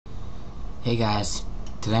Hey guys,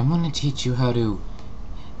 today I'm going to teach you how to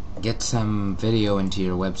get some video into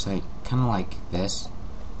your website, kind of like this.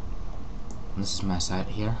 This is my site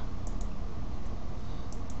here.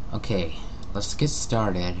 Okay, let's get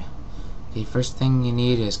started. Okay, first thing you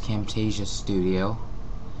need is Camtasia Studio.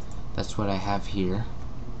 That's what I have here.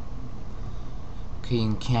 Okay,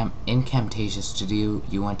 in Camtasia Studio,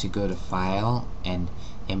 you want to go to File and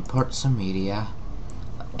import some media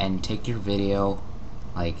and take your video.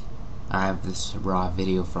 Like, I have this raw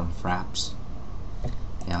video from Fraps.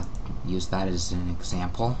 I'll use that as an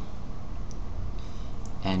example.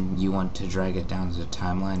 And you want to drag it down to the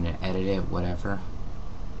timeline and edit it, whatever.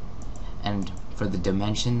 And for the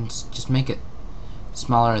dimensions, just make it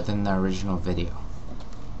smaller than the original video.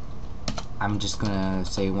 I'm just gonna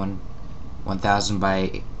say 1000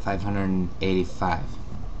 by 585.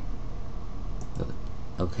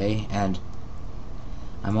 Okay, and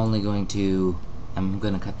I'm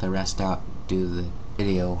gonna cut the rest out, do the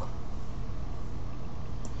video.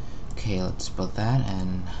 Okay, let's put that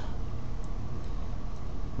and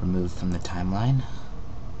remove from the timeline.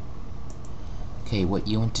 Okay, what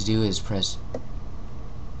you want to do is press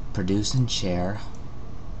produce and share,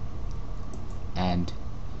 and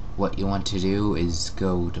what you want to do is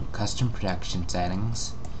go to custom production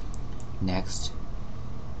settings, next,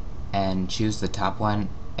 and choose the top one,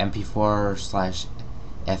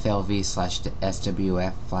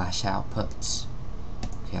 MP4/FLV/SWF flash outputs.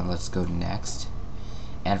 Okay, let's go to next.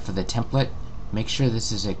 And for the template, make sure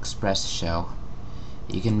this is Express Show.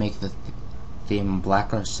 You can make the theme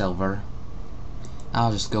black or silver.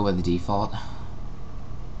 I'll just go with the default.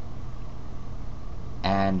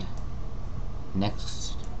 And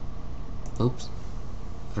next, oops,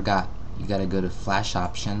 forgot, you gotta go to Flash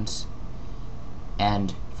Options,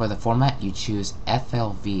 and for the format you choose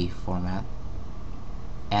FLV format,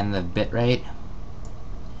 and the bitrate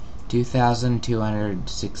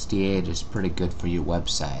 2268 is pretty good for your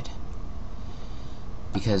website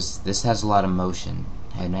because this has a lot of motion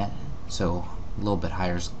in it, so a little bit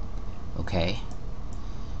higher is okay.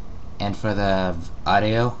 And for the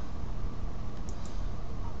audio,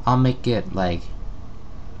 I'll make it like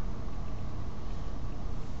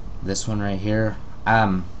this one right here,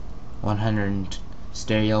 100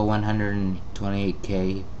 stereo,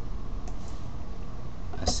 128k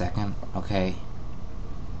a second. Okay,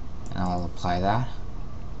 and I'll apply that,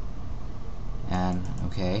 and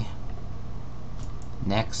okay,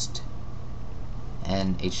 next,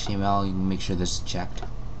 and HTML, you can make sure this is checked,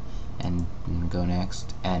 and go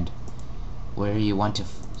next. And where you want to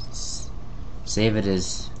save it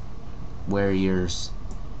is where you're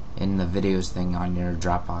in the videos thing on your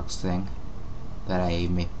Dropbox thing that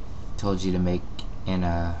I told you to make in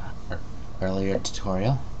a earlier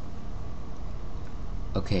tutorial.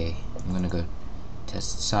 Okay, I'm gonna go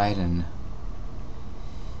test site and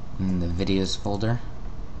in the videos folder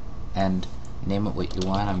and name it what you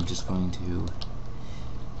want. I'm just going to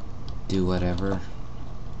do whatever.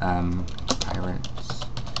 Pirates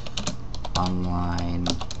Online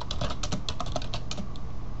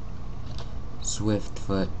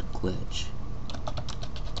Swiftfoot glitch.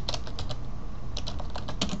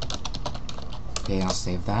 Okay, I'll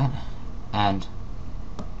save that, and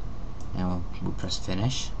now we'll press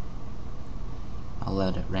finish. I'll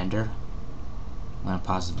let it render. I'm gonna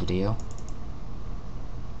pause the video,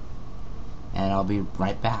 and I'll be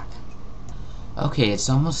right back. Okay, it's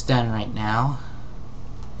almost done right now,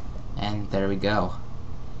 and there we go.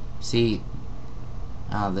 See,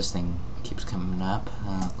 this thing keeps coming up.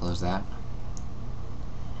 I'll close that.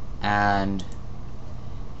 And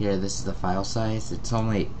here, this is the file size. It's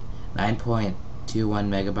only 9.21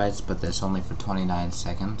 megabytes, but that's only for 29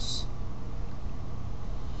 seconds.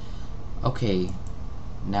 Okay,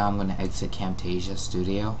 now I'm going to exit Camtasia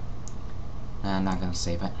Studio. I'm not going to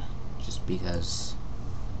save it, just because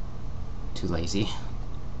too lazy.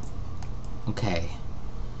 Okay,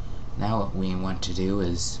 now what we want to do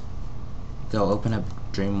is go open up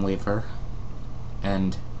Dreamweaver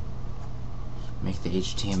and make the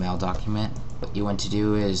HTML document. What you want to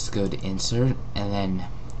do is go to Insert and then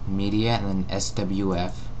Media and then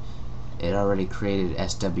SWF. It already created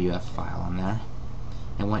SWF file on there.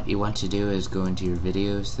 And what you want to do is go into your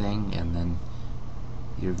videos thing and then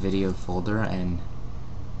your video folder, and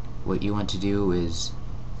what you want to do is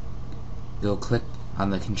go click on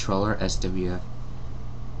the controller SWF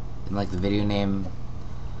and like the video name,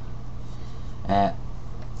 and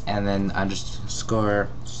then underscore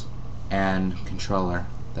and controller.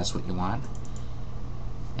 That's what you want.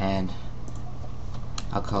 And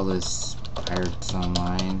I'll call this Pirates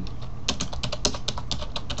Online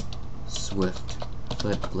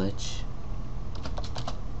Swiftfoot glitch.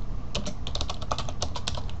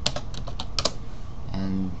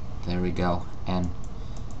 to go, and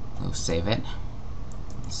we'll save it.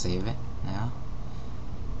 Save it now,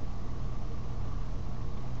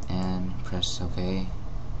 and press OK,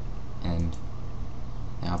 and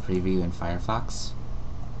now preview in Firefox,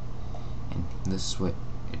 and this is what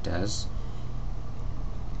it does.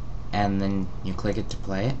 And then you click it to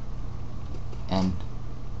play it, and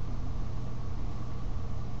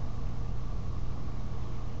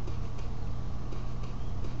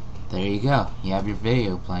there you go. You have your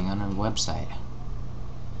video playing on a website.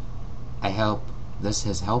 I hope this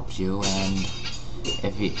has helped you, and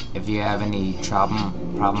if you have any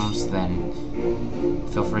problems, then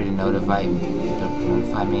feel free to notify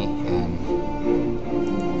me. And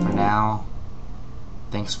for now,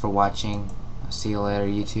 thanks for watching. I'll see you later,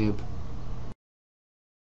 YouTube.